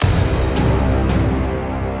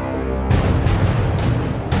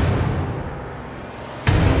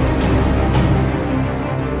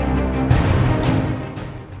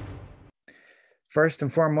First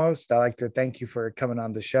and foremost, I'd like to thank you for coming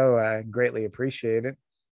on the show. I greatly appreciate it.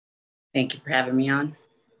 Thank you for having me on.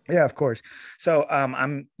 Yeah, of course. So,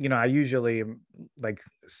 I usually like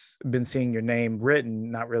been seeing your name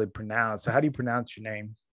written, not really pronounced. So, how do you pronounce your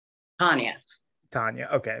name? Tanya. Tanya.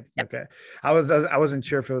 Okay. Yep. Okay. I wasn't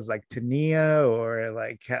sure if it was like Tania or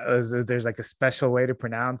like there's like a special way to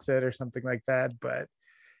pronounce it or something like that, but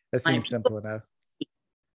that Tanya, seems simple enough.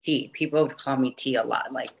 people call me T a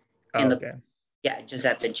lot, like in Oh, the, okay. yeah, just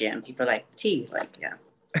at the gym. People are like, T, like, yeah.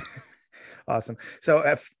 Awesome. So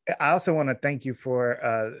I also want to thank you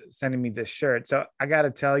for sending me this shirt. So I got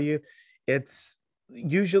to tell you, it's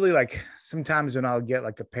usually like sometimes when I'll get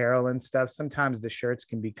like apparel and stuff, sometimes the shirts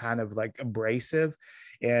can be kind of like abrasive,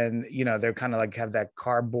 and they're kind of like have that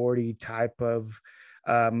cardboardy type of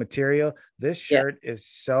material. This Yeah. shirt is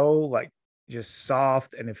so like just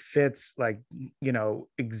soft, and it fits like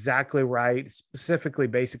exactly right, specifically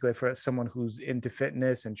basically for someone who's into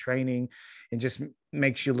fitness and training, and just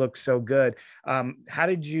makes you look so good. How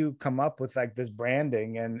did you come up with like this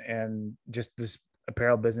branding and just this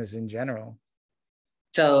apparel business in general?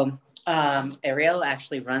 So Ariel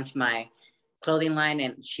actually runs my clothing line,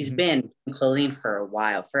 and she's Mhm. been in clothing for a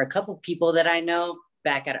while for a couple people that I know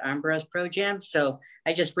back at Umbros Pro Jam. So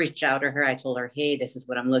I just reached out to her. I told her, hey, this is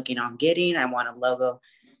what I'm looking on getting. I want a logo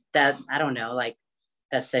that, I don't know, like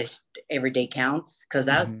that says everyday counts, because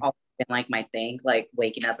that's Mhm. always been like my thing, like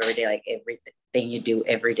waking up every day, like everything you do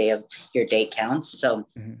every day of your day counts. So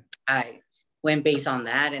Mhm. I went based on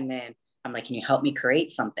that, and then I'm like, can you help me create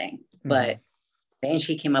something? But Mhm. then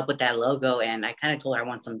she came up with that logo, and I kind of told her I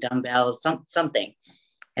want some dumbbells, something.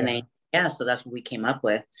 And then Yeah. yeah, so that's what we came up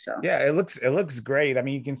with. So Yeah, it looks great. I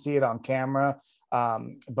mean, you can see it on camera.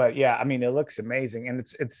 But yeah, I mean, it looks amazing, and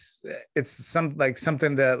it's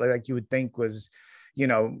something that like you would think was,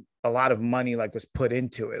 a lot of money like was put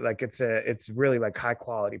into it. Like it's really like high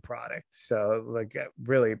quality product. So like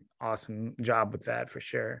really awesome job with that for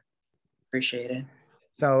sure. appreciate it.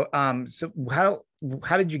 So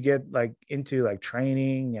how did you get like into like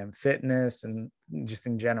training and fitness and just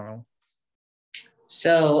in general?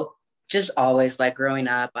 So just always like growing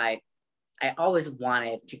up, I always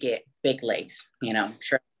wanted to get big legs. I'm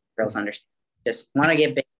sure girls Mhm. understand. Just want to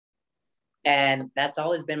get big, and that's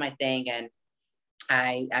always been my thing. And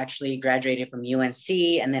I actually graduated from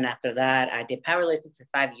UNC, and then after that, I did powerlifting for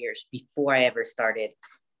 5 years before I ever started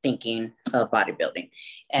thinking of bodybuilding.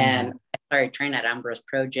 And Mhm. I started training at Ambrose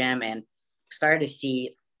Pro Gym and started to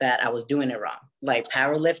see that I was doing it wrong. Like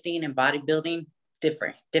powerlifting and bodybuilding,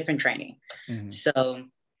 different training. Mhm. So,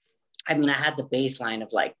 I mean, I had the baseline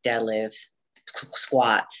of like deadlifts,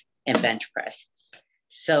 squats, and bench press.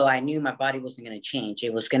 So I knew my body wasn't going to change.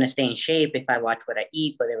 It was going to stay in shape if I watched what I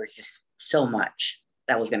eat, but there was just so much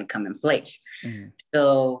that was going to come in place. Mhm.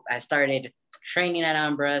 So I started training at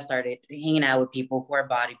Umbra, started hanging out with people who are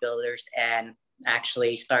bodybuilders, and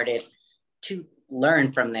actually started to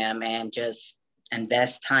learn from them and just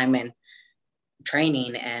invest time in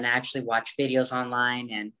training and actually watch videos online.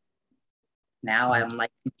 And now I'm Mhm.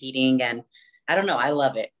 like competing, and I don't know, I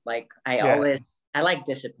love it. Like Yeah. I like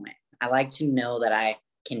discipline. I like to know that I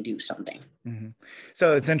can do something. Mhm.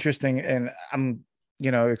 So it's interesting, and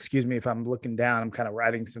excuse me if I'm looking down. I'm kind of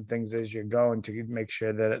writing some things as you're going to make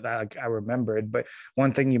sure that I remember it. But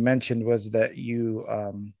one thing you mentioned was that you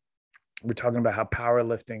were talking about how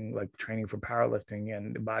powerlifting, like training for powerlifting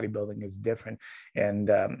and bodybuilding, is different, and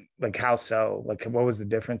like how so? Like, what was the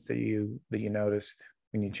difference that you noticed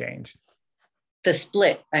when you changed? The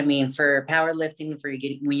split, I mean, for powerlifting, for you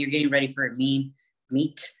getting when you're getting ready for a meet,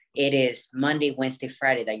 it is Monday, Wednesday,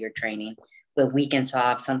 Friday that you're training. With weekends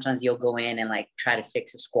off, sometimes you'll go in and like try to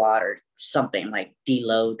fix a squat or something like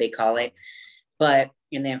deload, they call it. But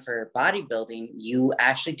and then for bodybuilding, you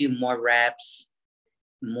actually do more reps,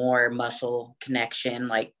 more muscle connection.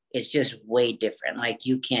 Like it's just way different. Like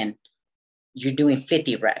you're doing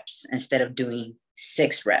 50 reps instead of doing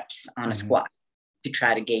 6 reps on a Mhm. squat to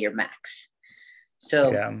try to get your max.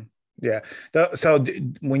 So Yeah. Yeah.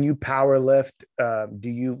 When you power lift,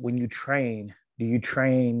 when you train, do you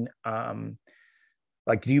train,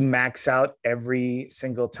 like, do you max out every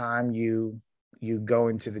single time you go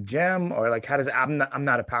into the gym, or like, how does I'm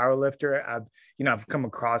not a power lifter. I've come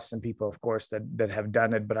across some people, of course, that have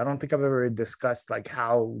done it, but I don't think I've ever discussed like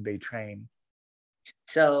how they train.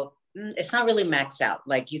 So it's not really max out.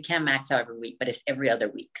 Like you can max out every week, but it's every other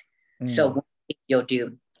week. So Mm. one week you'll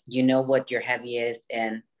do, you know what your heavy is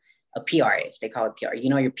and a PR is. They call it PR. You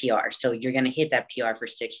know your PR. So you're gonna hit that PR for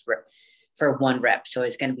for 1 rep. So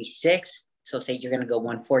it's gonna be 6. So say you're gonna go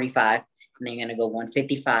 145, and then you're gonna go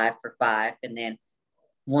 155 for 5, and then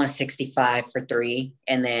 165 for 3,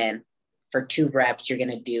 and then for 2 reps, you're going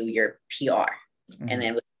to do your PR. Mm-hmm. And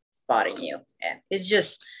then spotting you. And it's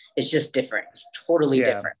just different. It's totally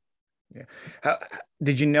different. Yeah. How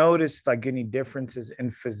did you notice like any differences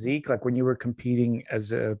in physique? Like when you were competing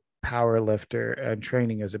as a power lifter and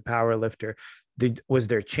training as a power lifter, was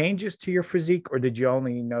there changes to your physique, or did you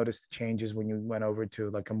only notice the changes when you went over to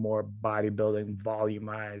like a more bodybuilding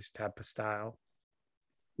volumized type of style?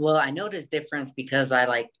 Well, I noticed difference because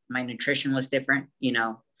my nutrition was different,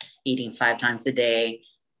 eating 5 times a day,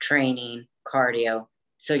 training, cardio.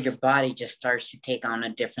 So your body just starts to take on a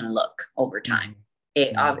different look over time.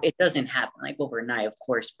 It doesn't happen like overnight, of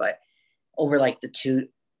course, but over like the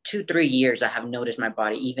 2-3 years, I have noticed my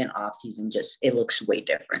body, even off season, just it looks way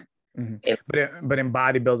different. Mm-hmm. But in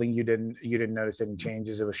bodybuilding, you didn't notice any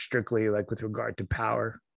changes. It was strictly like with regard to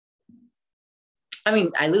power. I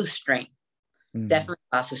mean, I lose strength. Definitely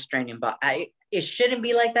lots of strength, but it shouldn't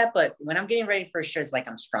be like that. But when I'm getting ready for sure, it's like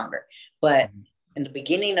I'm stronger. But in the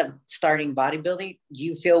beginning of starting bodybuilding,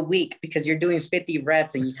 you feel weak because you're doing 50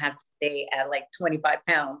 reps and you have to stay at like 25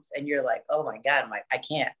 pounds, and you're like, oh my god, I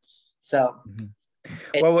can't. So,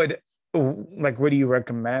 what do you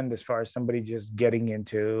recommend as far as somebody just getting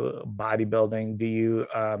into bodybuilding? Do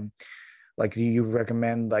you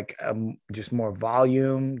recommend like just more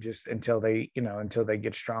volume just until they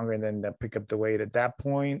get stronger, and then they pick up the weight at that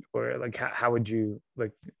point? Or like how would you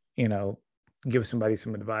give somebody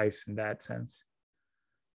some advice in that sense?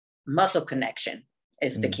 Muscle connection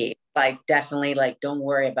is the key. Like definitely, like don't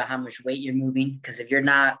worry about how much weight you're moving, because if you're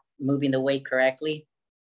not moving the weight correctly,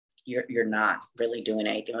 you're not really doing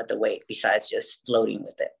anything with the weight besides just floating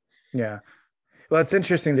with it. Yeah. Well, it's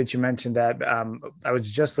interesting that you mentioned that. I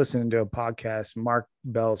was just listening to a podcast, Mark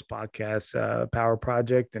Bell's podcast, Power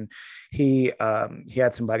Project, and he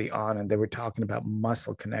had somebody on, and they were talking about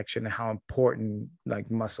muscle connection and how important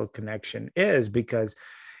like muscle connection is, because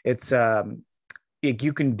it's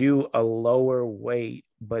you can do a lower weight,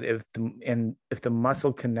 but if the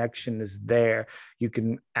muscle connection is there, you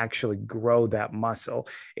can actually grow that muscle.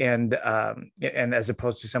 And as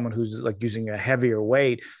opposed to someone who's like using a heavier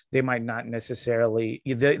weight, they might not necessarily,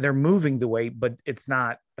 they're moving the weight, but it's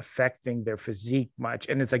not affecting their physique much.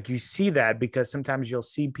 And it's like you see that because sometimes you'll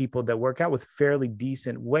see people that work out with fairly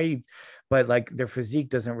decent weight, but like their physique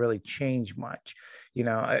doesn't really change much.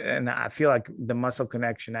 And I feel like the muscle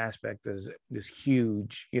connection aspect is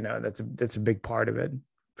huge. That's a big part of it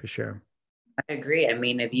for sure. I agree. I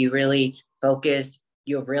mean, if you really focus,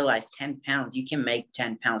 you'll realize 10 pounds, you can make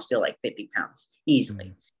 10 pounds feel like 50 pounds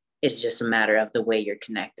easily. It's just a matter of the way you're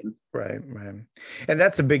connecting. Right. And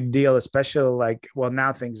that's a big deal, especially like, well,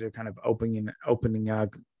 now things are kind of opening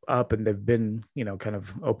up, and they've been, kind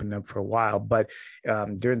of opening up for a while. But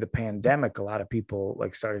during the pandemic, a lot of people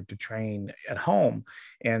like started to train at home.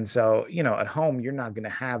 And so, at home, you're not going to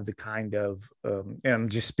have the kind of, and I'm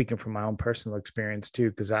just speaking from my own personal experience too,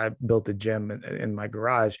 because I built a gym in my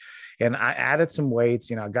garage, and I added some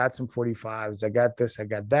weights, I got some 45s, I got this, I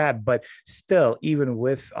got that. But still, even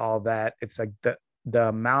with all that, it's like the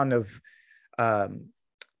amount of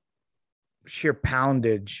sheer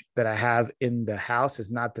poundage that I have in the house is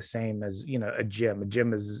not the same as, a gym. A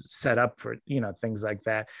gym is set up for, things like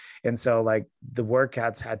that. And so like the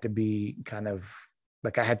workouts had to be kind of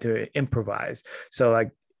like, I had to improvise. So like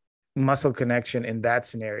muscle connection in that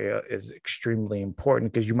scenario is extremely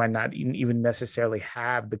important, because you might not even necessarily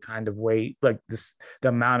have the kind of weight, like the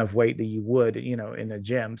amount of weight that you would, in a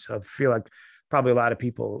gym. So I feel like probably a lot of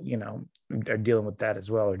people, are dealing with that as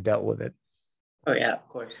well, or dealt with it. Oh yeah, of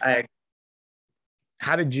course.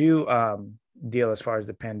 How did you deal as far as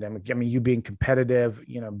the pandemic? I mean, you being competitive,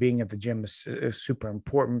 being at the gym is super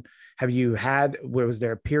important. Was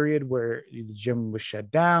there a period where the gym was shut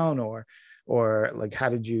down, or like, how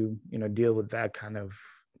did you, deal with that kind of,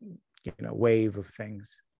 wave of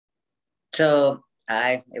things? So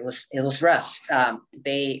it was rough. I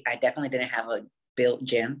definitely didn't have a built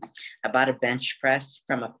gym. I bought a bench press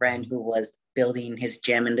from a friend who was building his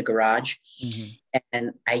gym in the garage.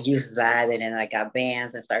 And I used that, and then I got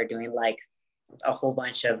bands and started doing like a whole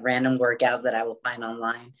bunch of random workouts that I will find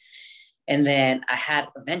online. And then I had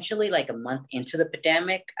eventually, like a month into the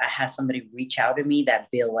pandemic, I had somebody reach out to me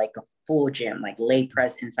that built like a full gym, like leg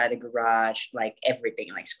press inside the garage, like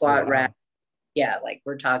everything, like squat rack. Yeah, like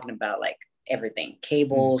we're talking about like everything,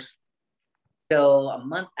 cables. So a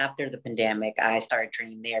month after the pandemic, I started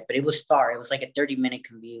training there, but it was far. It was like a 30-minute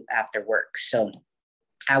commute after work. So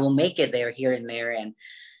I will make it there here and there. And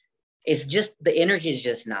it's just the energy is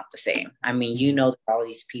just not the same. I mean, you know, there are all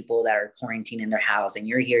these people that are quarantined in their house and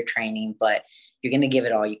you're here training, but you're going to give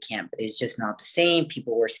it all you can, but it's just not the same.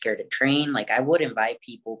 People were scared to train. Like I would invite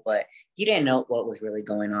people, but you didn't know what was really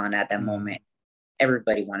going on at that moment.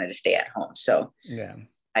 Everybody wanted to stay at home. So Yeah.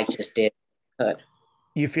 I just did good.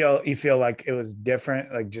 You feel like it was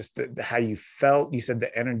different, like just how you felt. You said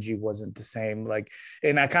the energy wasn't the same, like,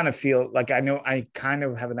 and I kind of feel like I know I kind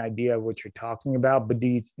of have an idea of what you're talking about, but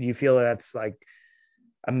do you feel that's like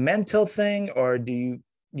a mental thing, or do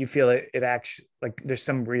you feel it actually like there's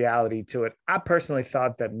some reality to it? I personally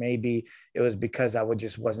thought that maybe it was because I would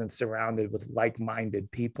just wasn't surrounded with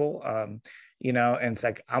like-minded people, and it's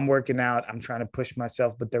like I'm working out, I'm trying to push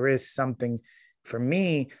myself, but there is something for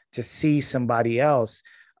me to see somebody else,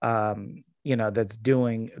 that's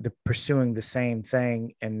pursuing the same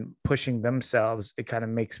thing and pushing themselves. It kind of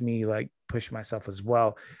makes me like push myself as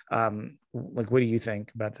well. Like, what do you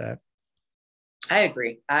think about that? I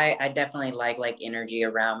agree. I definitely like energy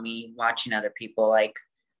around me, watching other people like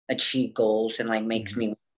achieve goals and like makes Mhm.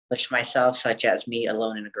 me push myself, such as me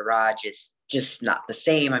alone in a garage is just not the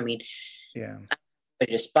same. I mean, Yeah. they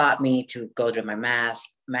just spot me to go to my max,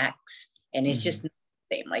 and it's just Mhm. not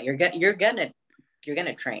the same. Like you're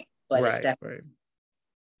gonna train, but it's Right. definitely Right.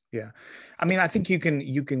 Yeah. I mean, I think you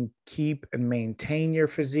can keep and maintain your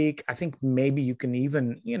physique. I think maybe you can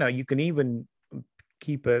even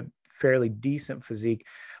keep a fairly decent physique,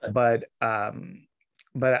 but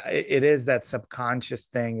it is that subconscious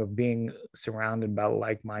thing of being surrounded by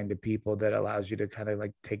like-minded people that allows you to kind of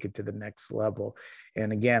like take it to the next level.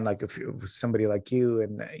 And again, like if somebody like you,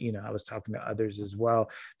 and I was talking to others as well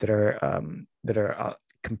that are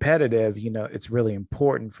competitive, it's really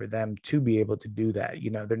important for them to be able to do that.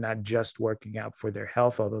 They're not just working out for their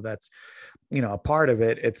health, although that's a part of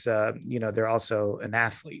it. It's they're also an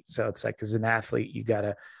athlete, so it's like as an athlete you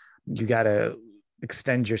gotta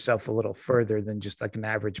extend yourself a little further than just like an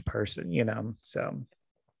average person. So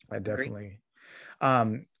I agree. definitely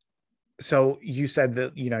um so you said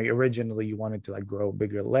that originally you wanted to like grow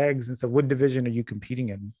bigger legs and stuff. What division are you competing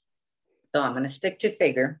in? So I'm gonna stick to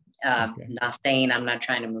figure. Okay. Not saying I'm not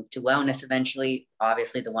trying to move to wellness eventually.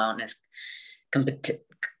 Obviously, the wellness competi-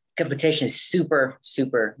 competition is super,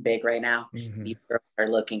 super big right now. Hmm. These girls are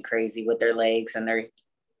looking crazy with their legs and their,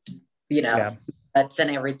 you know, Yeah. butts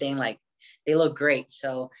and everything. Like they look great.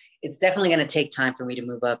 So it's definitely going to take time for me to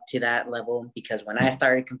move up to that level because when I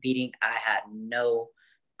started competing, I had no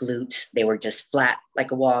glutes. They were just flat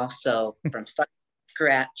like a wall. So from start to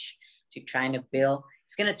scratch to trying to build,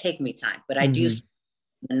 it's going to take me time. But I do Hmm.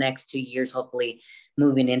 the next 2 years, hopefully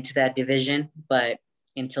moving into that division. But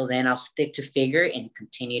until then, I'll stick to figure and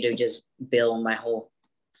continue to just build my whole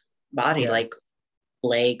body, Yeah. like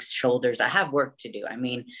legs, shoulders. I have work to do. I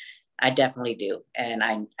mean, I definitely do. And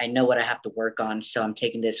I know what I have to work on. So I'm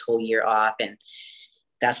taking this whole year off. And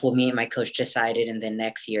that's what me and my coach decided. And then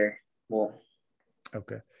next year, well,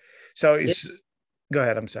 Okay. So yeah, go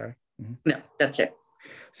ahead. I'm sorry. Mhm. no, that's it.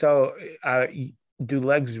 So, do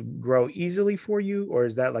legs grow easily for you, or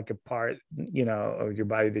is that like a part, of your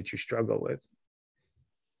body that you struggle with?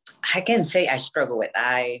 I can say I struggle with.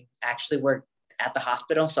 I actually work at the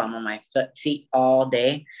hospital, so I'm on my feet all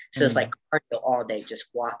day. So it's like Mm. cardio all day, just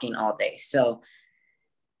walking all day. So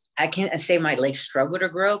I can't say my legs struggle to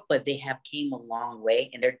grow, but they have came a long way,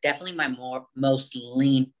 and they're definitely my most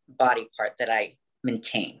lean body part that I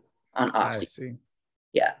maintain on off I season. see.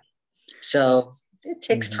 Yeah, so it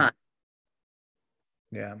takes Hmm. time.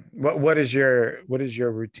 Yeah. What is your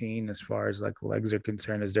routine as far as like legs are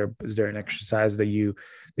concerned? Is there an exercise that you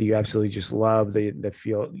absolutely just love, that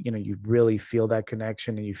feel you really feel that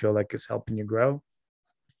connection and you feel like it's helping you grow?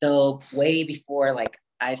 So way before like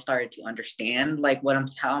I started to understand like what I'm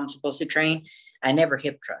how I'm supposed to train, I never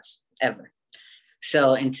hip thrust ever.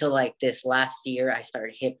 So until like this last year, I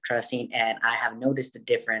started hip thrusting, and I have noticed the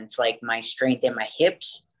difference, like my strength in my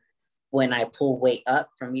hips when I pull weight up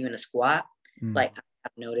from even a squat. Mm. Like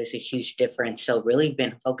I've noticed a huge difference. So really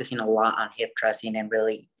been focusing a lot on hip thrusting and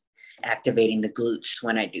really activating the glutes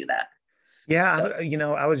when I do that. Yeah,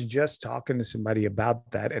 So I was just talking to somebody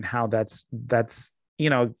about that and how you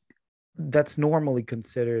know that's normally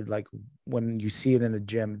considered like when you see it in a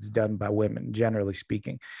gym, it's done by women, generally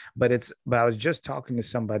speaking. But I was just talking to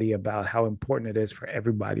somebody about how important it is for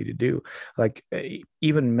everybody to do. Like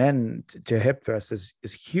even men to hip thrust is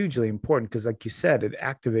hugely important because, like you said, it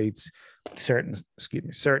activates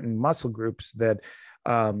certain muscle groups that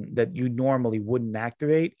you normally wouldn't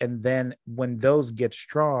activate. And then when those get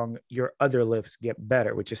strong, your other lifts get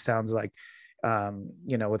better, which just sounds like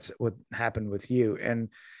what happened with you. And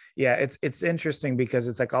Yeah, it's interesting because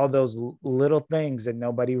it's like all those little things that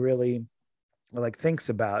nobody really like thinks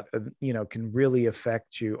about, can really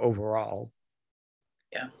affect you overall.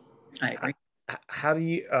 Yeah, I agree. How do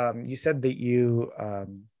you you said that you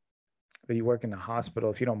work in the hospital.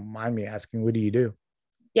 If you don't mind me asking, what do you do?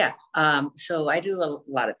 Yeah. So I do a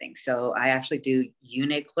lot of things. So I actually do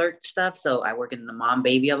unit clerk stuff. So I work in the mom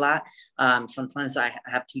baby a lot. Sometimes I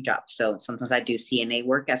have two jobs. So sometimes I do CNA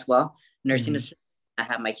work as well. Nursing Hmm. assistant. I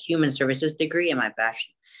have my human services degree and my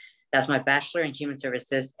bachelor. That's my bachelor in human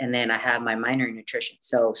services. And then I have my minor in nutrition.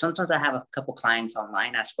 So sometimes I have a couple clients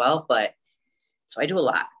online as well. But so I do a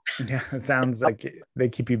lot. Yeah, it sounds like they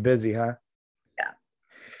keep you busy, huh? Yeah.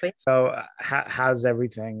 But So, how's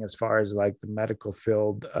everything as far as like the medical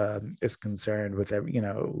field is concerned with every,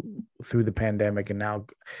 through the pandemic and now,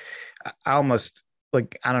 I almost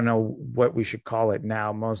like I don't know what we should call it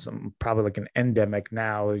now. Most of them probably like an endemic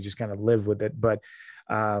now. We just kind of live with it,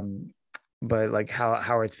 um, but like how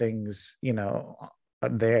are things,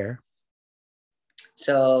 there?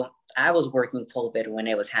 so I was working COVID when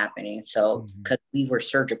it was happening. So Mhm. because we were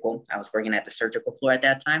surgical, I was working at the surgical floor at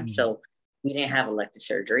that time. Mhm. So we didn't have elective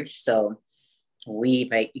surgery. So we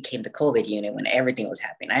became the COVID unit when everything was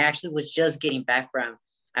happening. I actually was just getting back from,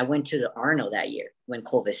 I went to the Arno that year when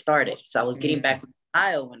COVID started. So I was getting back Mhm. from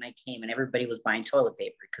Ohio when I came and everybody was buying toilet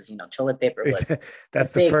paper because, toilet paper was the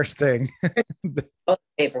That's the big, first thing. toilet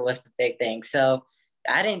paper was the big thing. So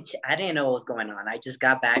I didn't know what was going on. I just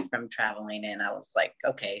got back from traveling and I was like,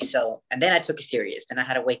 okay. So, and then I took it serious. Then I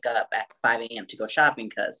had to wake up at 5 a.m. to go shopping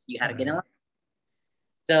because you had to get in Right. line.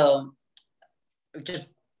 So just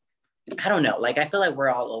I don't know. Like I feel like we're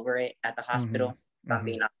all over it at the Hmm. hospital. If I'm Hmm.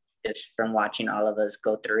 being honest, just from watching all of us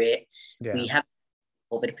go through it. We Yeah. have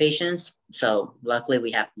COVID patients, so luckily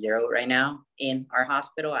we have zero right now in our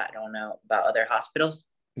hospital. I don't know about other hospitals.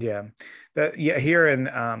 Yeah. Yeah, here in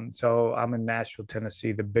so I'm in Nashville,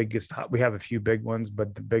 Tennessee. The biggest we have a few big ones,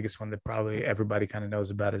 but the biggest one that probably everybody kind of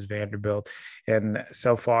knows about is Vanderbilt. And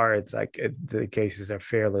so far it's like the cases are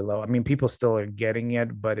fairly low. I mean, people still are getting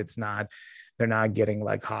it, but they're not getting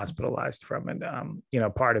like hospitalized from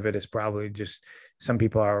it. Part of it is probably just some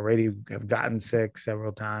people are already have gotten sick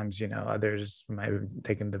several times, others might have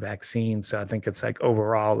taken the vaccine. So I think it's like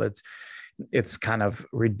overall it's kind of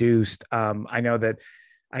reduced. I know that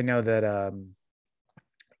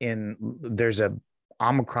in there's a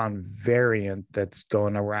Omicron variant that's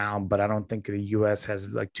going around, but I don't think the US has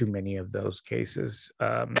like too many of those cases.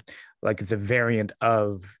 Like it's a variant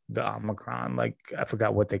of the Omicron, like I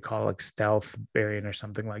forgot what they call like stealth variant or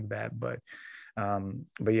something like that. But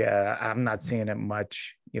yeah, I'm not seeing it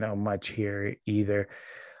much here either.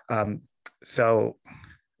 Um, so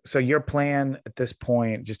so your plan at this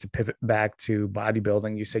point, just to pivot back to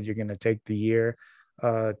bodybuilding, you said you're going to take the year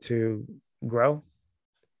to grow.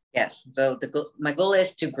 Yes. So my goal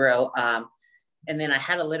is to grow. And then I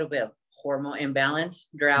had a little bit of hormone imbalance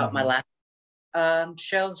throughout my Mm-hmm. last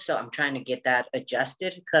show, so I'm trying to get that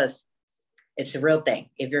adjusted because it's a real thing.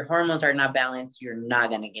 If your hormones are not balanced, you're not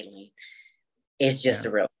gonna get lean. It's just Yeah.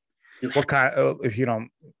 a real. You What kind? If you don't,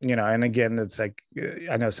 and again, it's like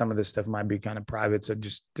I know some of this stuff might be kind of private, so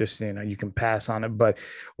just you can pass on it. But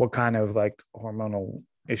what kind of like hormonal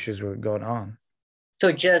issues were going on?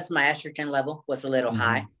 So just my estrogen level was a little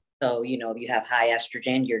high. Mm-hmm. So if you have high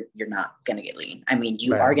estrogen, you're not gonna get lean. I mean,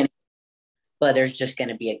 you are Right. gonna, but there's just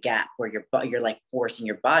gonna be a gap where you're like forcing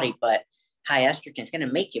your body. But high estrogen is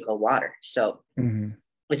gonna make you go water. So Mm-hmm.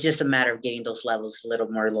 it's just a matter of getting those levels a little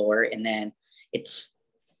more lower, and then it's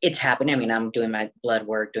it's happening. I mean, I'm doing my blood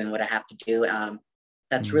work, doing what I have to do.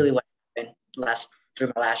 That's Mm-hmm. really what happened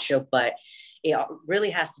through my last show, but it really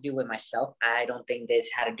has to do with myself. I don't think this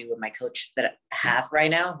had to do with my coach that I have right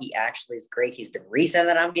now. He actually is great. He's the reason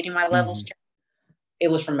that I'm getting my levels. Mm-hmm. It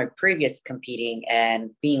was from my previous competing and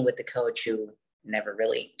being with the coach who never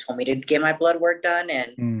really told me to get my blood work done,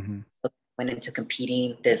 and Mm-hmm. went into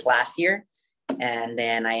competing this last year. And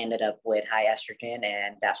then I ended up with high estrogen,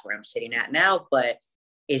 and that's where I'm sitting at now. But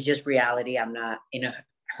it's just reality. I'm not in a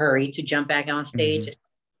hurry to jump back on stage.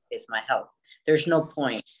 Mm-hmm. It's my health. There's no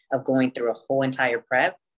point of going through a whole entire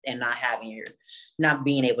prep and not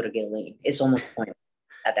being able to get lean. It's almost pointless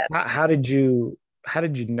at that. How did you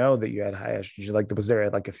know that you had high estrogen? Like, was there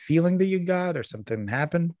like a feeling that you got or something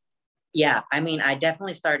happened? Yeah, I mean, I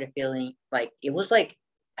definitely started feeling like it was like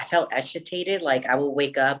I felt agitated. Like I would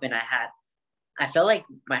wake up and I felt like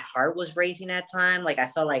my heart was racing at time. Like I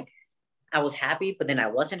felt like I was happy, but then I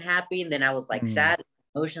wasn't happy, and then I was like Mm-hmm. sad.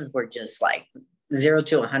 Emotions were just like 0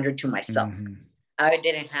 to 100 to myself. Mm-hmm. I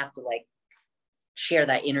didn't have to like share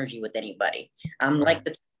that energy with anybody. I'm Right. like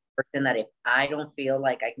the person that if I don't feel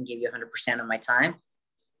like I can give you 100% of my time,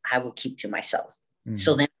 I would keep to myself.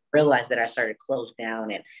 So Mm-hmm. then I realized that I started to close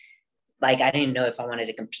down, and like I didn't know if I wanted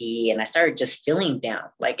to compete, and I started just feeling down.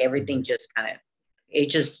 Like everything just kind of,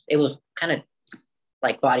 it was kind of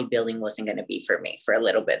like bodybuilding wasn't going to be for me for a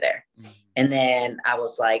little bit there. Mm-hmm. And then I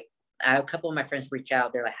was like, a couple of my friends reach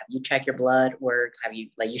out. They're like, have you checked your blood work? Have you,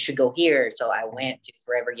 like, you should go here. So I went to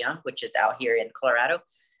Forever Young, which is out here in Colorado.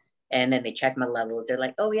 And then they checked my levels. They're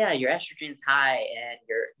like, oh yeah, your estrogen's high and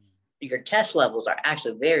your test levels are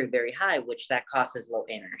actually very, very high, which that causes low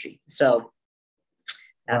energy. So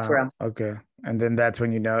that's where Wow. I'm. Okay. And then that's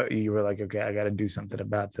when you were like, okay, I got to do something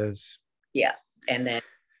about this. Yeah. And then,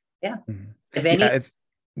 yeah, Mhm. if Yeah, any, it's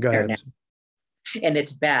go ahead. now, and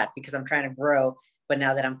it's bad because I'm trying to grow, but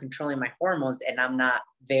now that I'm controlling my hormones and I'm not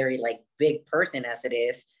very like big person as it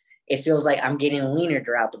is, it feels like I'm getting leaner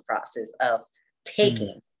throughout the process of Mm.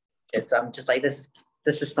 taking it. So I'm just like, this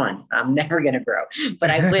is fun. I'm never gonna grow, but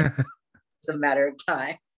I will. It's a matter of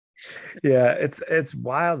time. Yeah, it's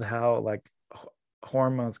wild how like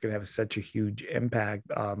hormones can have such a huge impact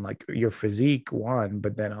on like your physique one,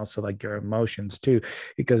 but then also like your emotions too,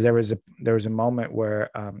 because there was a moment where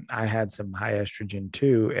I had some high estrogen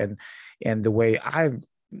too, and the way I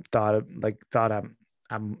thought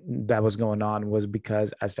I'm that was going on was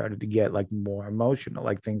because I started to get like more emotional,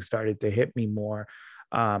 like things started to hit me more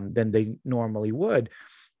than they normally would.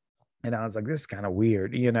 And I was like, this is kind of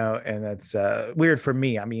weird, and it's weird for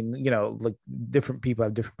me. I mean, like different people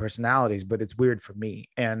have different personalities, but it's weird for me.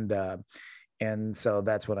 And so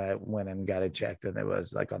that's when I went and got it checked, and it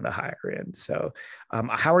was like on the higher end. So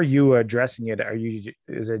how are you addressing it?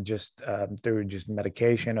 Is it just through just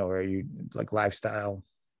medication, or are you like lifestyle?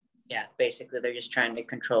 Yeah, basically they're just trying to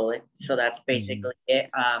control it. So that's Mhm. basically it.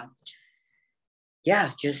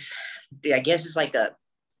 Yeah, just I guess it's like a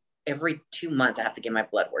every 2 months I have to get my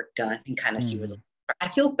blood work done and kind of see where Mhm. I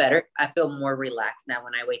feel better. I feel more relaxed now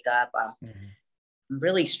when I wake up. Mhm. I'm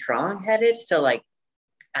really strong headed. So like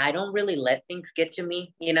I don't really let things get to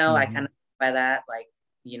me. I kind Mhm. of by that, like,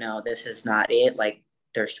 this is not it. Like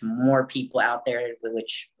there's more people out there with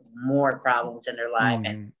which more problems in their life,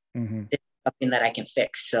 and Mhm. Mhm. this is something that I can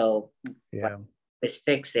fix. So like, Yeah. let's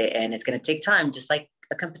fix it. And it's gonna take time, just like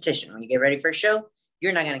a competition. When you get ready for a show,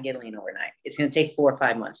 you're not gonna get lean overnight. It's gonna take 4 or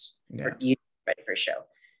 5 months Yeah. for you to get ready for a show.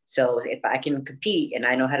 So if I can compete and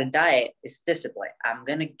I know how to diet, it's discipline. I'm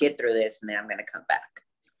gonna get through this and then I'm gonna come back.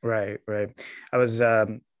 Right, right. I was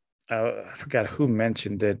I forgot who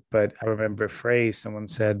mentioned it, but I remember a phrase someone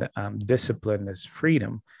said, discipline is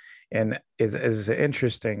freedom. And is an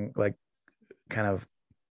interesting like kind of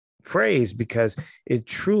phrase because it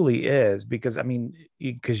truly is. Because I mean,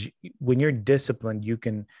 because when you're disciplined, you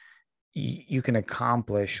can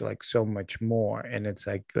accomplish like so much more. And it's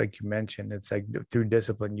like you mentioned, it's like through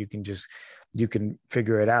discipline you can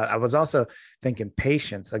figure it out. I was also thinking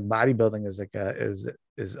patience, like bodybuilding is like a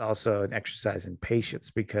is also an exercise in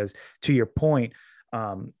patience, because to your point,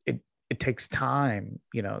 it takes time,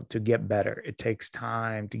 to get better. It takes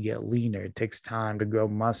time to get leaner. It takes time to grow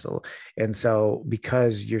muscle. And so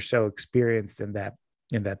because you're so experienced in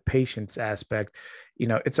that patience aspect,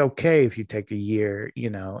 it's okay if you take a year,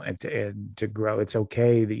 and to grow. It's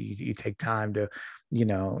okay that you take time to,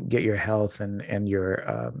 get your health and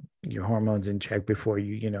your hormones in check before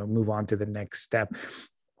you move on to the next step.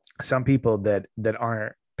 Some people that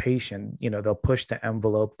aren't patient, they'll push the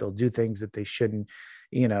envelope. They'll do things that they shouldn't,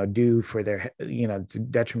 do for their, to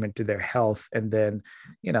detriment to their health. And then,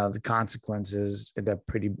 the consequences end up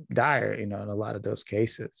pretty dire, in a lot of those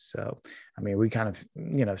cases. So, I mean, we kind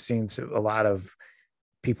of, seen a lot of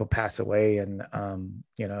people pass away and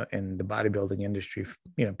in the bodybuilding industry,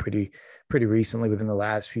 pretty recently. Within the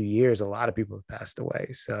last few years, a lot of people have passed away.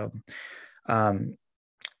 So um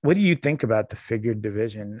what do you think about the figure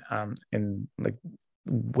division, and like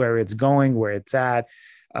where it's going, where it's at?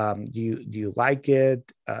 Do you like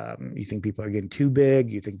it? You think people are getting too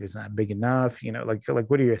big? You think there's not big enough? Like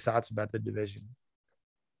what are your thoughts about the division?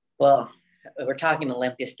 Well, we're talking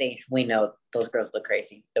Olympia stage. We know those girls look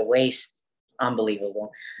crazy. The waist,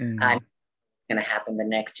 unbelievable. I'm Mm, going to happen the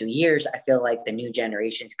next 2 years. I feel like the new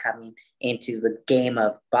generation's coming into the game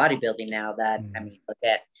of bodybuilding now. That I mm, mean, look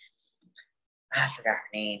at I forgot her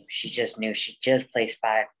name. She's just new. She just placed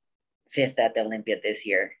fifth at the Olympia this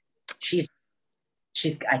year. She's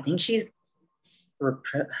I think she's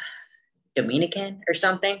Dominican or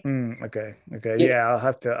something. okay, okay, Yeah. yeah, I'll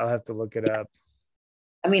have to look it up.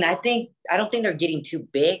 I mean, I don't think they're getting too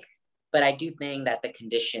big, but I do think that the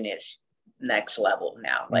condition is next level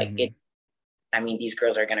now. Like it, Mm, I mean, these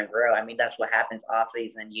girls are gonna grow. I mean, that's what happens off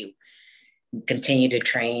season. You continue to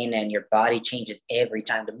train and your body changes every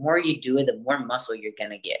time. The more you do it, the more muscle you're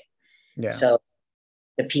gonna get. yeah. So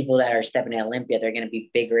the people that are stepping at Olympia, they're going to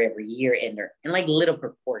be bigger every year, and they're in like little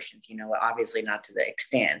proportions, obviously not to the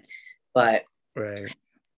extent, but Right.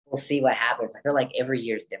 we'll see what happens. I feel like every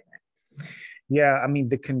year is different. Yeah, I mean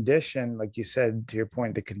the condition, like you said, to your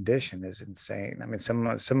point, the condition is insane. I mean, some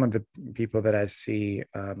of the people that I see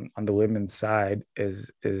on the women's side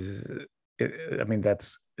I mean,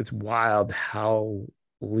 it's wild how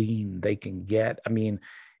lean they can get. I mean,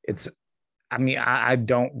 it's I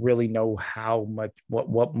don't really know how much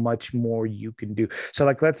what much more you can do. So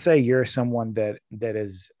like let's say you're someone that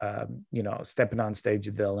is stepping on stage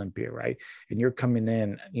at the Olympia, right? And you're coming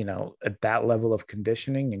in, at that level of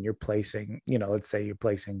conditioning and you're placing, let's say you're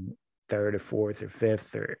placing third or fourth or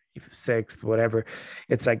fifth or sixth, whatever.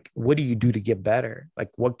 It's like, what do you do to get better? Like,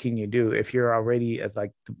 what can you do if you're already as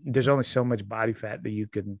like there's only so much body fat that you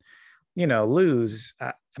can, lose.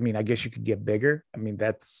 I mean, I guess you could get bigger. I mean,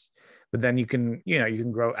 but then you can, you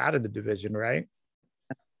can grow out of the division, right?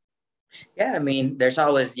 Yeah, I mean, there's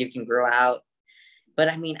always you can grow out, but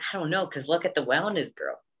I mean, I don't know, because look at the wellness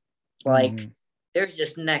girl. Like, Mm-hmm. there's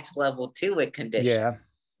just next level to it condition. Yeah.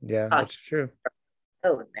 Yeah, that's true.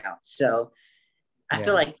 Now, so I feel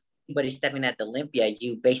Yeah. like anybody stepping at the Olympia,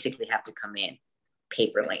 you basically have to come in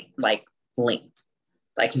paper lean, like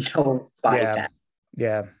no body Yeah. fat.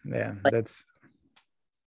 Yeah. Yeah. Like it's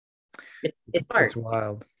It's hard.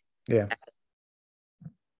 wild. Yeah.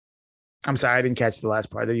 I'm sorry, I didn't catch the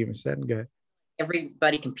last part that you even said. Go ahead.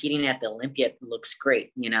 Everybody competing at the Olympia looks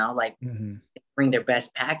great, like Mm-hmm. bring their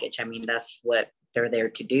best package. I mean, that's what they're there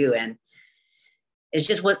to do. And it's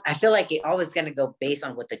just what I feel like it always going to go based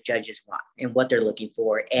on what the judges want and what they're looking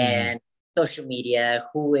for. Mm-hmm. And social media,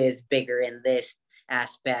 who is bigger in this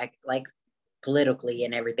aspect, like politically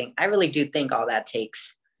and everything. I really do think all that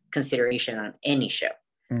takes consideration on any show.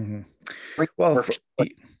 Mm-hmm. Well,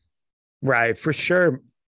 right, for sure.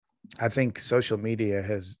 I think social media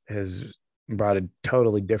has brought a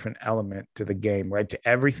totally different element to the game, right? To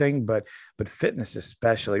everything, but fitness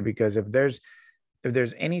especially, because if there's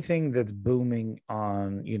anything that's booming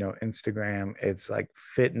on, Instagram, it's like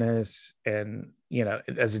fitness and,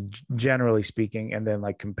 as generally speaking, and then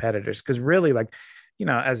like competitors. Cause really like,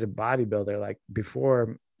 as a bodybuilder, like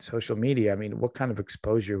before social media, I mean, what kind of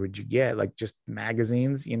exposure would you get? Like just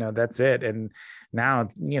magazines, that's it. And now,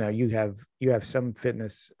 you have some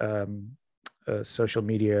fitness, social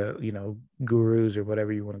media, gurus or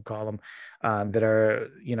whatever you want to call them, that are,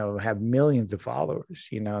 have millions of followers,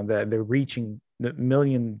 that they're reaching the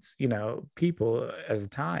millions, people at a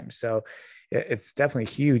time. So it's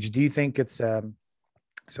definitely huge. Do you think it's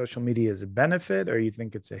social media is a benefit, or you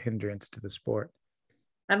think it's a hindrance to the sport?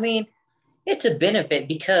 I mean, it's a benefit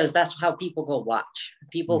because that's how people go watch.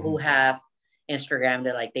 People Mm-hmm. who have Instagram,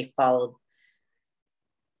 that like they follow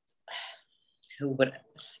who would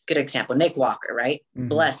good example, Nick Walker, right? Mm-hmm.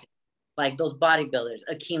 Blessing, like those bodybuilders,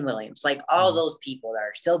 Akeem Williams, like all Mm-hmm. those people that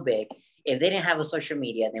are so big. If they didn't have a social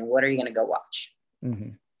media, then what are you gonna go watch?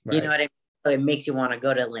 Mm-hmm. You know Right. what I mean? So it makes you want to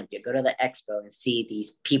go to Olympia, go to the expo and see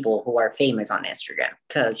these people who are famous on Instagram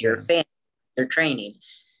because you're a Yeah. fan, they're training.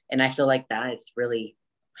 And I feel like that is really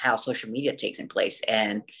how social media takes in place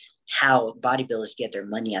and how bodybuilders get their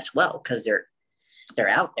money as well, because they're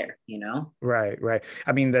out there. Right, right.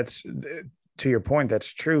 I mean, that's to your point,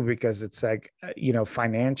 that's true, because it's like,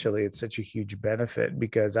 financially, it's such a huge benefit,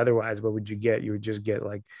 because otherwise, what would you get? You would just get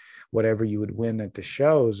like whatever you would win at the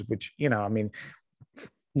shows, which, I mean,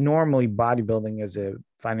 normally bodybuilding is a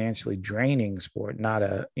financially draining sport, not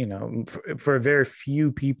a, for a very few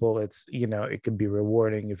people, it's, it could be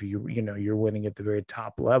rewarding if you're winning at the very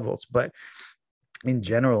top levels. But in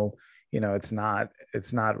general, it's not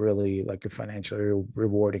really like a financially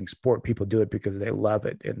rewarding sport. People do it because they love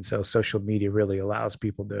it, and so social media really allows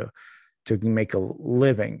people to make a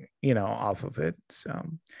living, off of it. So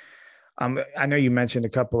I know you mentioned a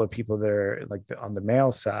couple of people that are like on the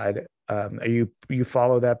male side. Are you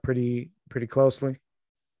follow that pretty closely?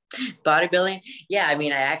 Bodybuilding, yeah. I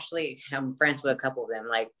mean, I'm friends with a couple of them.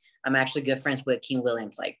 Like, I'm actually good friends with King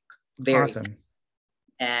Williams, like very, Awesome.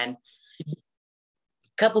 and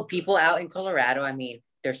couple people out in Colorado. I mean,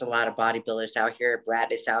 there's a lot of bodybuilders out here.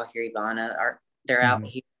 Brad is out here. Ivana they're out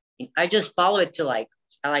Mm-hmm. here. I just follow it to like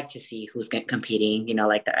I like to see who's competing.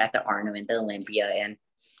 Like at the Arno and the Olympia and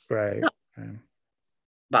Right.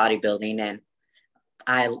 bodybuilding. And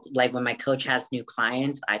I like when my coach has new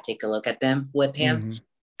clients, I take a look at them with him Mm-hmm.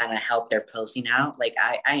 and I help their posting out. Like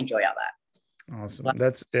I enjoy all that. Awesome.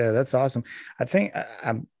 That's awesome. I think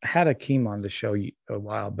I had Akeem on the show a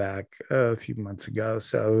while back, a few months ago.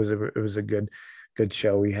 So it was a good good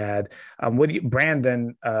show we had. What do you,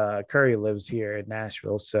 Brandon Curry lives here in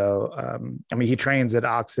Nashville. So, I mean, he trains at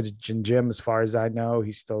Oxygen Gym, as far as I know.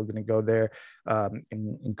 He's still going to go there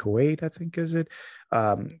in Kuwait, I think, is it?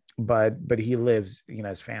 But he lives, you know,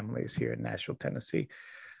 his family is here in Nashville, Tennessee.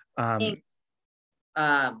 think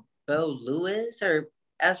Bo Lewis or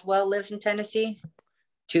as well lives in Tennessee.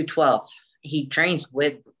 212. He trains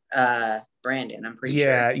with Brandon, I'm pretty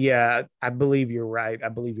sure. Yeah, I believe you're right. I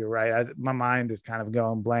believe you're right. My mind is kind of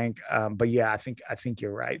going blank, but yeah, I think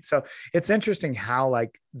you're right. So it's interesting how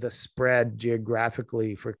like the spread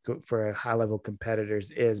geographically for high level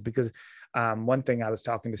competitors is, because one thing I was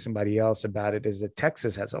talking to somebody else about it is that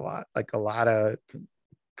Texas has a lot of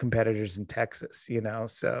competitors in Texas, you know,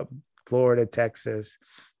 so Florida, Texas,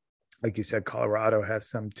 like you said, Colorado has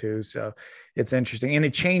some too. So it's interesting. And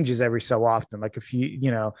it changes every so often. Like if you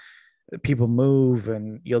know, people move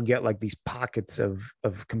and you'll get like these pockets of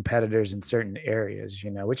competitors in certain areas, you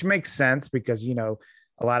know, which makes sense because, you know,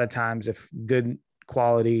 a lot of times if good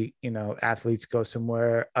quality, you know, athletes go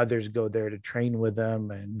somewhere, others go there to train with them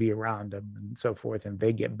and be around them and so forth, and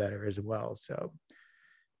they get better as well. So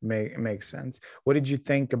it makes sense. What did you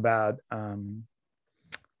think about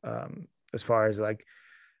as far as like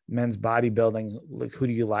men's bodybuilding? Like, who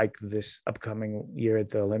do you like this upcoming year at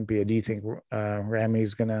the Olympia? Do you think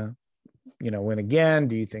Rami's gonna, you know, win again?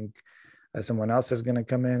 Do you think someone else is gonna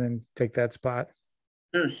come in and take that spot?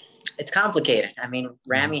 It's complicated. I mean,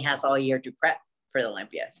 Ramy has all year to prep for the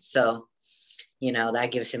Olympia, so you know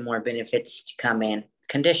that gives him more benefits to come in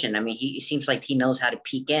condition. I mean, he seems like he knows how to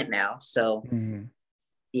peak in now. So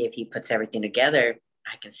if he puts everything together,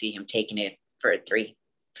 I can see him taking it for a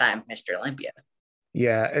 3-time Mr. Olympia.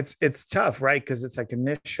 Yeah, it's tough, right? Because it's like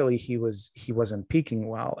initially he wasn't peaking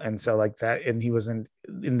well, and so like that, and he wasn't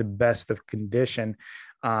in the best of condition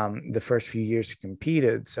the first few years he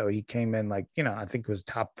competed. So he came in like, you know, I think it was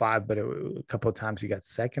top five, but a couple of times he got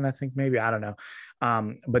second, I think, maybe, I don't know.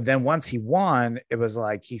 But then once he won, it was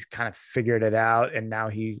like he's kind of figured it out, and now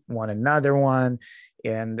he won another one,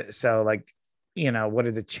 and so like, you know, what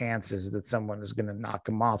are the chances that someone is going to knock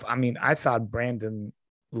him off? I mean, I thought Brandon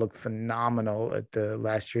looked phenomenal at the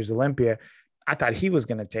last year's Olympia. I thought he was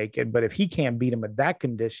going to take it, but if he can't beat him at that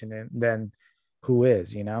condition, then who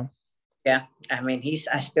is, you know? Yeah, I mean,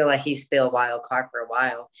 I feel like he's still a wild card for a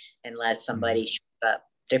while unless somebody shows up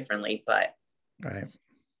differently. But right,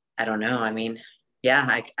 I don't know. I mean,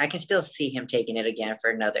 yeah, I can still see him taking it again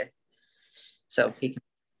for another. So he can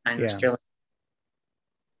find Sterling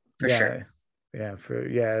for sure.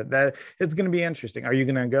 Yeah, that it's going to be interesting. Are you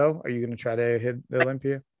going to go? Are you going to try to hit the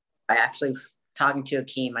Olympia? I actually talking to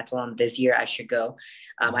Akeem, I told him this year I should go.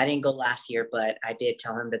 I didn't go last year, but I did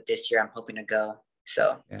tell him that this year I'm hoping to go.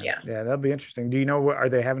 So yeah, that'll be interesting. Do you know what, are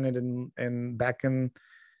they having it in back in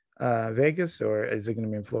Vegas, or is it going to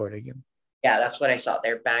be in Florida again? Yeah, that's what I saw.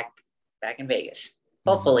 They're back in Vegas.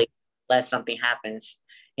 Hopefully, unless something happens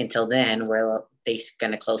until then, where they're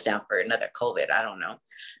going to close down for another COVID. I don't know.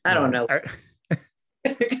 I don't know.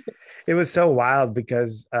 It was so wild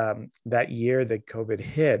because that year that COVID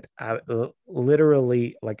hit, I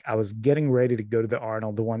literally, like, I was getting ready to go to the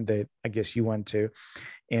Arnold, the one that I guess you went to,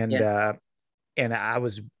 and and I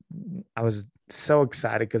was so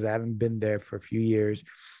excited because I haven't been there for a few years.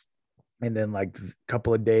 And then like a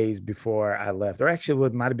couple of days before I left, or actually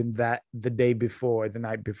it might have been that the day before, the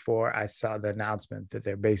night before, I saw the announcement that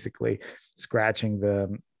they're basically scratching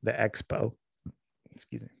the expo.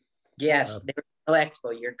 Excuse me. Yes, there was no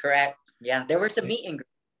expo. You're correct. Yeah, there was a meet and greet,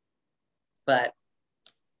 but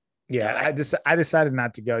yeah, I decided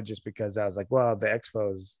not to go just because I was like, well, the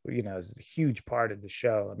expo is, you know, is a huge part of the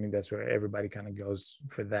show. I mean, that's where everybody kind of goes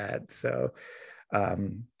for that. So,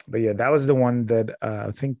 but yeah, that was the one that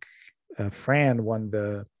I think Fran won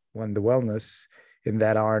the wellness in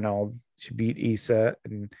that Arnold. She beat Issa,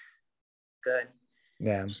 and good.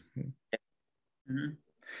 Yeah.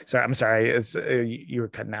 Sorry, I'm sorry. It's you were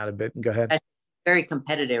cutting out a bit. Go ahead. It's very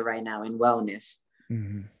competitive right now in wellness.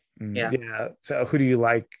 Yeah. So who do you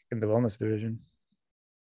like in the wellness division?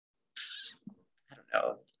 I don't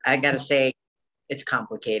know. I gotta say, it's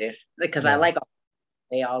complicated because I like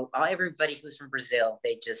everybody who's from Brazil.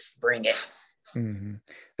 They just bring it.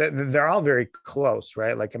 They're all very close,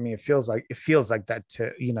 right? Like, I mean, it feels like that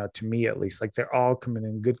to, you know, to me at least. Like, they're all coming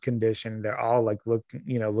in good condition. They're all like look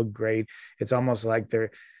great. It's almost like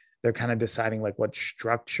they're kind of deciding like what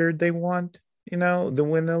structure they want, you know, to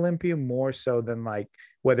win the Olympia, more so than like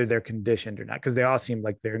whether they're conditioned or not, because they all seem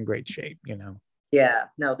like they're in great shape, you know. Yeah,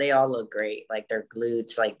 no, they all look great. Like, their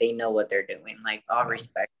glutes, like they know what they're doing. Like, all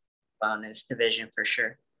respect wellness division for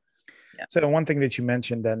sure. Yeah. So one thing that you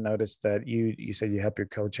mentioned, then noticed that you said you help your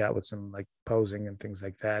coach out with some like posing and things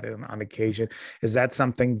like that on occasion. Is that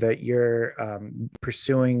something that you're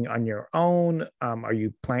pursuing on your own? Are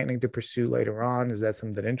you planning to pursue later on? Is that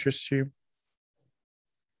something that interests you?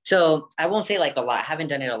 So I won't say like a lot. I haven't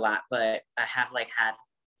done it a lot, but I have like had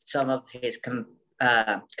some of his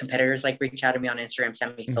competitors like reach out to me on Instagram,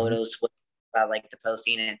 send me Mm-hmm. photos with like the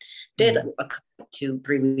posting, and did Mm-hmm. a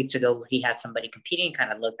 2-3 weeks ago. He had somebody competing,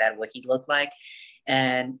 kind of looked at what he looked like,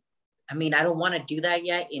 and I mean, I don't want to do that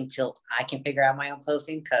yet until I can figure out my own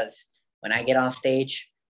posting because when I get on stage,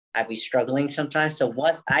 I be struggling sometimes. So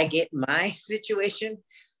once I get my situation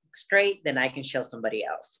straight, then I can show somebody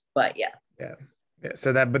else. But yeah. Yeah. Yeah.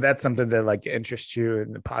 So but that's something that like interests you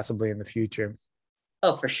and possibly in the future.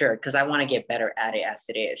 Oh, for sure. Because I want to get better at it as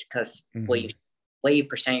it is. Because Mm-hmm. way you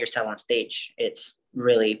present yourself on stage, it's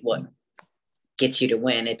really what gets you to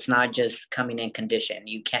win. It's not just coming in condition.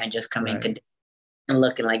 You can't just come in Right. condition and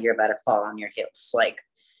looking like you're about to fall on your heels. Like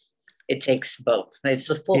it takes both. It's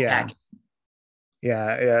the full Yeah. package.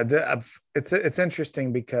 Yeah. Yeah. It's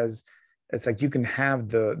interesting because it's like you can have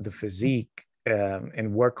the physique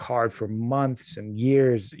and work hard for months and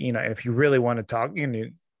years, and if you really want to talk,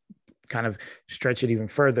 kind of stretch it even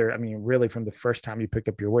further. I mean, really, from the first time you pick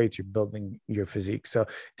up your weights, you're building your physique. So it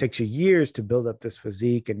takes you years to build up this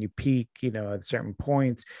physique, and you peak, at certain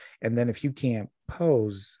points. And then if you can't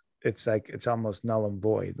pose, it's like it's almost null and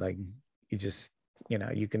void. Like you just,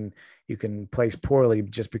 you can place poorly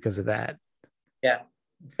just because of that. Yeah,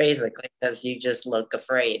 basically, because you just look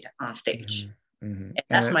afraid on stage. Mm-hmm. Mm-hmm. And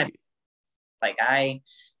that's my like I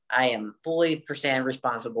am fully percent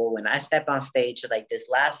responsible when I step on stage. Like this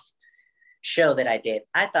last show that I did,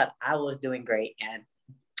 I thought I was doing great, and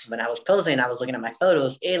when I was posing, I was looking at my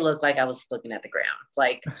photos. It looked like I was looking at the ground.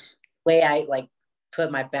 Like way I like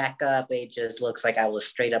put my back up, it just looks like I was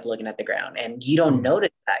straight up looking at the ground. And you don't notice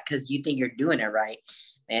that because you think you're doing it right.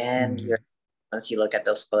 And Mm-hmm. you're once you look at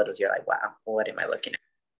those photos, you're like, wow, what am I looking at?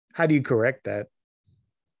 How do you correct that?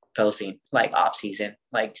 Posting like off season,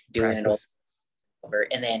 like doing it Practice. over.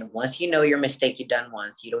 And then once you know your mistake you've done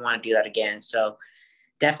once, you don't want to do that again. So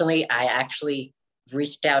definitely, I actually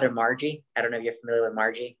reached out to Margie. I don't know if you're familiar with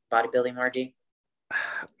Margie, bodybuilding Margie.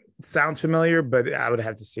 Sounds familiar, but I would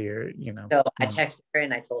have to see her, So I texted her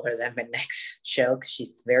and I told her that my next show, because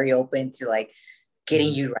she's very open to like getting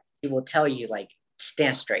Mm-hmm. you right. She will tell you like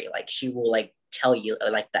stand straight. Like she will like tell you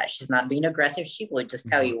like that. She's not being aggressive. She will just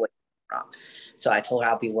tell you what's wrong. So I told her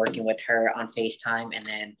I'll be working with her on FaceTime, and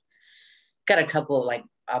then got a couple of like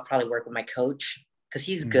I'll probably work with my coach because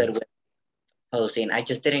he's Mm-hmm. good with posting. I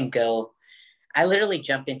just didn't go. I literally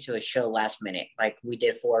jumped into a show last minute. Like we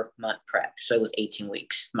did 4-month prep, so it was 18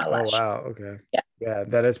 weeks. My Oh last show. wow, okay. Yeah, Yeah,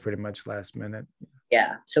 that is pretty much last minute.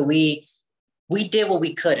 yeah. So we did what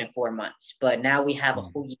we could in 4 months, but now we have a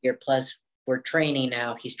whole year plus. We're training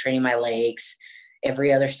now. He's training my legs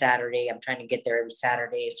every other Saturday. I'm trying to get there every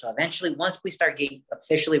Saturday. So eventually, once we start getting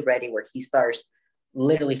officially ready, where he starts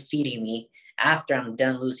literally feeding me after I'm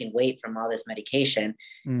done losing weight from all this medication,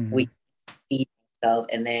 Mm-hmm. we feed himself,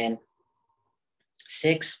 and then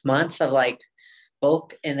 6 months of like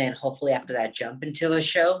bulk, and then hopefully after that jump into a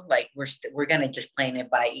show. Like we're gonna just playing it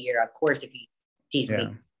by ear. Of course, if he sees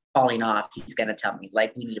me falling off, he's gonna tell me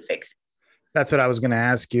like we need to fix it. That's what I was going to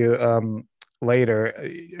ask you later.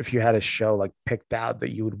 If you had a show like picked out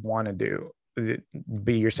that you would want to do,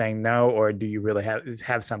 but you're saying no, or do you really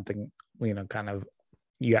have something, kind of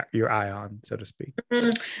your eye on, so to speak?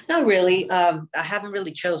 Not really. I haven't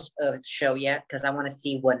really chose a show yet because I want to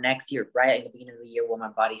see what next year, right at the beginning of the year, what my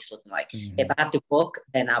body's looking like. Mm-hmm. If I have to book,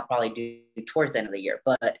 then I'll probably do towards the end of the year.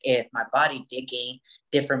 But if my body did gain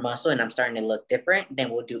different muscle and I'm starting to look different,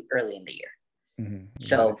 then we'll do early in the year. Mm-hmm.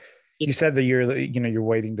 So you said that you're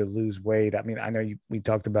waiting to lose weight. I mean, I know we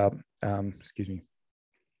talked about, excuse me,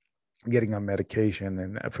 getting on medication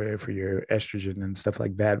and for your estrogen and stuff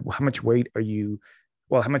like that. How much weight are you?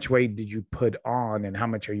 Well, how much weight did you put on, and how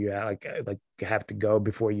much are you at, like have to go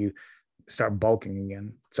before you start bulking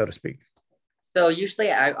again, so to speak? So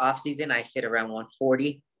usually off season, I sit around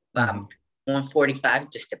 140, 145,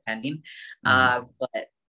 just depending. But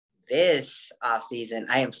this off season,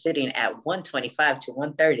 I am sitting at 125 to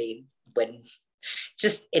 130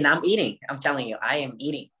 and I'm eating. I'm telling you, I am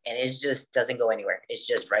eating, and it just doesn't go anywhere. It's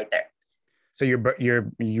just right there. So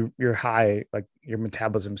you're high, like your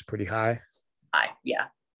metabolism's pretty high. Yeah.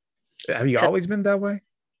 Have you always been that way?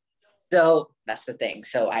 So that's the thing.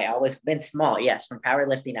 So I always been small. Yes, from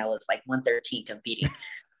powerlifting, I was like 113 competing.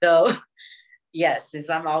 So yes, since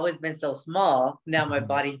I've always been so small, now my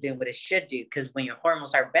body's doing what it should do. Because when your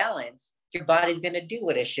hormones are balanced, your body's gonna do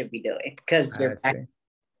what it should be doing. Because you're back.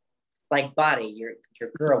 like body, your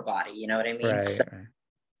girl body, you know what I mean? Right. So,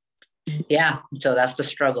 Right. yeah, so that's the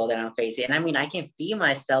struggle that I'm facing. And I mean, I can feed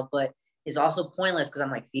myself, but it's also pointless because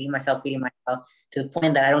I'm like feeding myself to the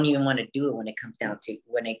point that I don't even want to do it when it comes down to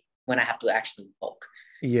when I have to actually bulk.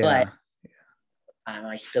 But Yeah.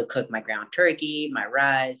 I still cook my ground turkey, my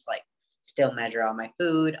rice, like still measure all my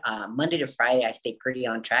food. Monday to Friday, I stay pretty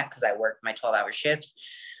on track because I work my 12-hour shifts.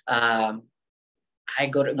 Um,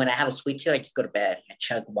 when I have a sweet tooth, I just go to bed. I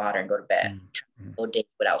chug water and go to bed. Mm-hmm. Whole day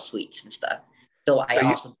without sweets and stuff. So I So you,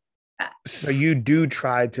 also, so you do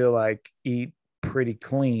try to like eat pretty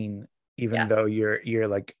clean, even yeah, though you're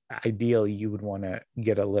like ideally you would want to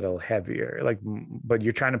get a little heavier, like, but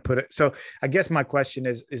you're trying to put it. So I guess my question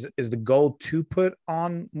is the goal to put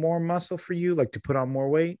on more muscle for you, like to put on more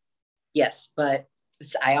weight? yes, but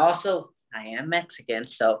I am Mexican,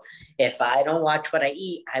 so if I don't watch what I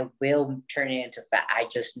eat, I will turn it into fat. I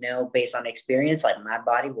just know based on experience, like my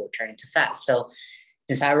body will turn into fat. So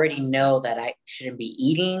since I already know that I shouldn't be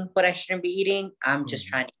eating what I shouldn't be eating, I'm just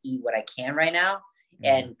Mm-hmm. trying to eat what I can right now Mm-hmm.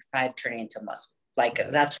 and try to turn it into muscle. Like Got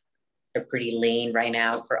it. that's pretty lean right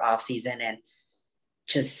now for off season and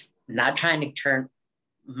just not trying to turn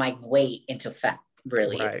my weight into fat.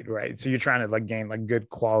 Really, Right, right. So you're trying to like gain like good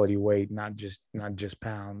quality weight, not just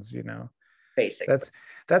pounds, you know. basically.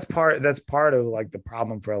 That's part of like the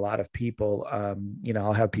problem for a lot of people.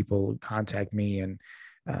 I'll have people contact me and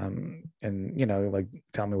like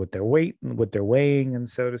tell me what they're weighing, and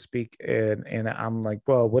so to speak. And I'm like,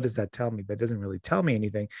 well, what does that tell me? That doesn't really tell me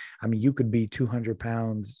anything. I mean, you could be 200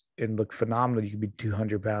 pounds and look phenomenal. You could be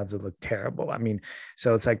 200 pounds and look terrible. I mean,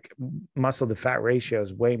 so it's like muscle to fat ratio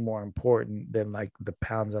is way more important than like the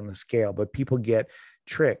pounds on the scale. But people get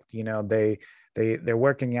tricked. They're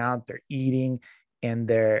working out, they're eating, and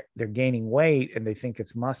they're gaining weight, and they think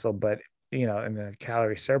it's muscle, but in the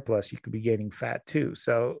calorie surplus, you could be gaining fat too.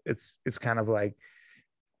 So it's kind of like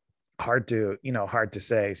hard to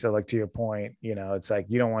say. So like to your point, it's like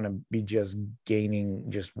you don't want to be just gaining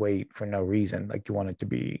just weight for no reason. Like you want it to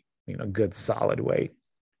be, good solid weight.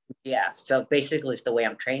 Yeah. So basically, it's the way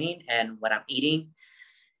I'm training and what I'm eating.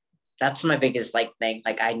 That's my biggest like thing.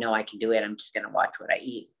 Like I know I can do it. I'm just gonna watch what I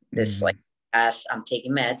eat. This like Mm-hmm. as I'm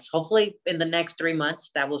taking meds. Hopefully, in the next 3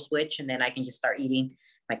 months, that will switch, and then I can just start eating.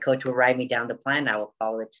 My coach will write me down the plan. I will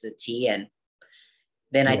follow it to the T, and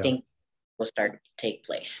then I Yeah. think will start to take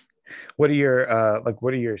place. What do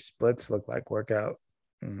your splits look like workout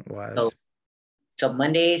So wise? so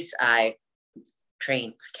Mondays I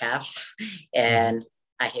train calves Mm-hmm. and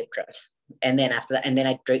I hip thrust. And then after that, and then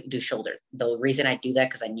I do shoulder. The reason I do that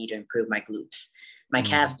because I need to improve my glutes. My Mm-hmm.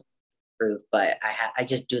 calves improve, but I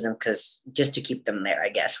just do them because just to keep them there, I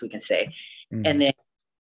guess we can say. And Mm-hmm. then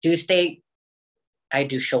Tuesday, I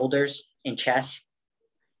do shoulders and chest.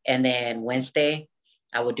 And then Wednesday,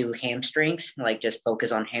 I will do hamstrings, like just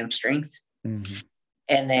focus on hamstrings. Mm-hmm.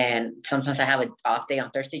 And then sometimes I have an off day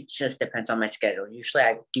on Thursday. Just depends on my schedule. Usually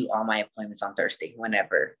I do all my appointments on Thursday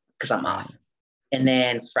whenever because I'm Right. off. And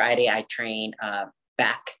then Friday I train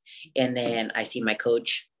back. And then I see my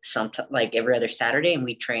coach sometimes like every other Saturday and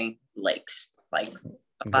we train legs, like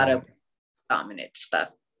a lot Got of it. dominant stuff.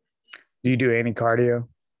 Do you do any cardio?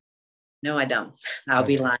 No, I don't. I'll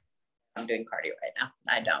be Okay. lying. I'm doing cardio right now.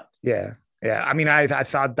 I don't. Yeah. Yeah. I mean, I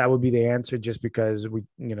thought that would be the answer just because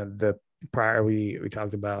the prior we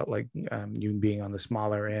talked about like you being on the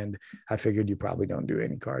smaller end. I figured you probably don't do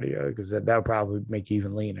any cardio because that would probably make you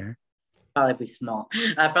even leaner. Probably be small.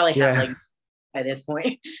 I probably have Yeah. like at this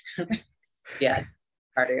point. Yeah,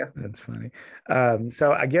 cardio. That's funny.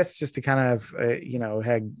 So I guess just to kind of,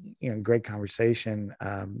 had, great conversation.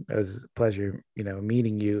 It was a pleasure,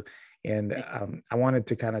 meeting you. And I wanted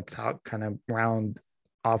to kind of round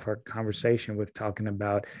off our conversation with talking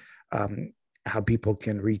about how people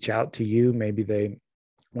can reach out to you. Maybe they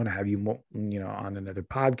want to have you, on another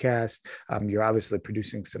podcast. You're obviously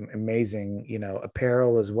producing some amazing,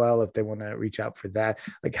 apparel as well. If they want to reach out for that,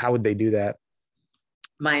 like how would they do that?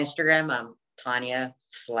 My Instagram, Tanya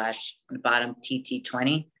slash the bottom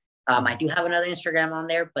TT20. I Mhm. do have another Instagram on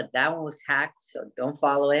there, but that one was hacked, so don't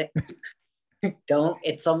follow it. Don't.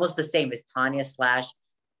 It's almost the same. It's Tanya slash.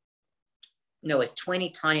 No, it's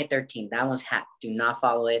 20 Tanya 13. That one's hacked. Do not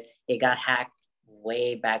follow it. It got hacked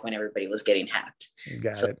way back when everybody was getting hacked.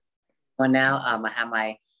 Got So it. one now, I have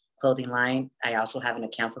my clothing line. I also have an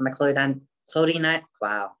account for my clothing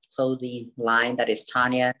line that is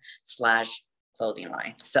Tanya slash clothing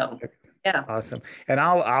line. So Yeah. Awesome. And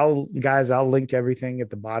I'll link everything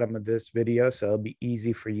at the bottom of this video. So it'll be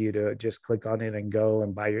easy for you to just click on it and go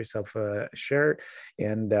and buy yourself a shirt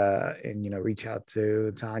and, reach out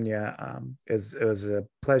to Tanya. It was a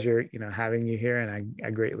pleasure, having you here, and I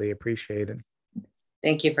greatly appreciate it.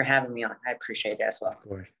 Thank you for having me on. I appreciate it as well. Of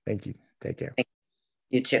course. Thank you. Take care.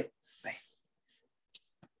 You too.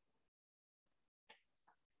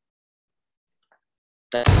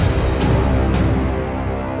 Bye.